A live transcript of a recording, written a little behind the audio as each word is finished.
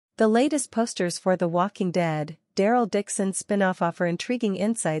The latest posters for The Walking Dead, Daryl Dixon's spin-off offer intriguing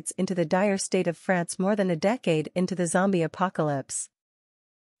insights into the dire state of France more than a decade into the zombie apocalypse.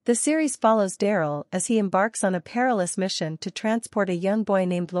 The series follows Daryl as he embarks on a perilous mission to transport a young boy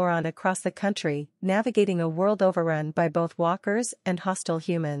named Laurent across the country, navigating a world overrun by both walkers and hostile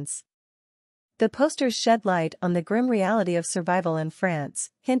humans. The posters shed light on the grim reality of survival in France,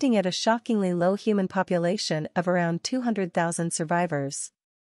 hinting at a shockingly low human population of around 200,000 survivors.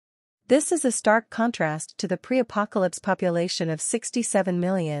 This is a stark contrast to the pre-apocalypse population of 67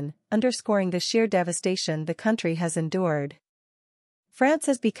 million, underscoring the sheer devastation the country has endured. France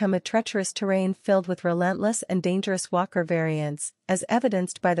has become a treacherous terrain filled with relentless and dangerous walker variants, as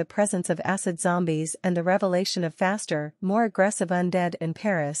evidenced by the presence of acid zombies and the revelation of faster, more aggressive undead in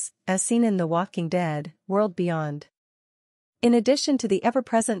Paris, as seen in The Walking Dead, World Beyond. In addition to the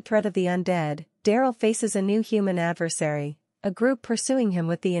ever-present threat of the undead, Daryl faces a new human adversary, a group pursuing him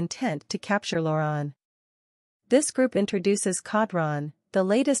with the intent to capture Laurent. This group introduces Cadron, the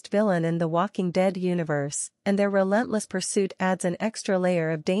latest villain in the Walking Dead universe, and their relentless pursuit adds an extra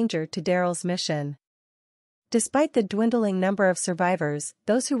layer of danger to Daryl's mission. Despite the dwindling number of survivors,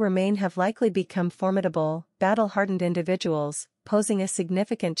 those who remain have likely become formidable, battle-hardened individuals, posing a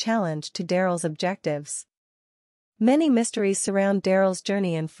significant challenge to Daryl's objectives. Many mysteries surround Daryl's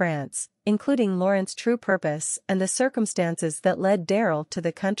journey in France, including Laurent's true purpose and the circumstances that led Daryl to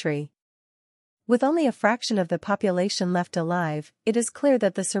the country. With only a fraction of the population left alive, it is clear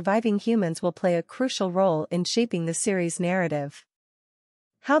that the surviving humans will play a crucial role in shaping the series' narrative.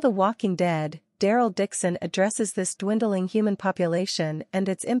 How The Walking Dead, Daryl Dixon addresses this dwindling human population and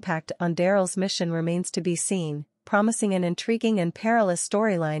its impact on Daryl's mission remains to be seen, promising an intriguing and perilous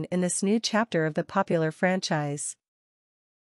storyline in this new chapter of the popular franchise.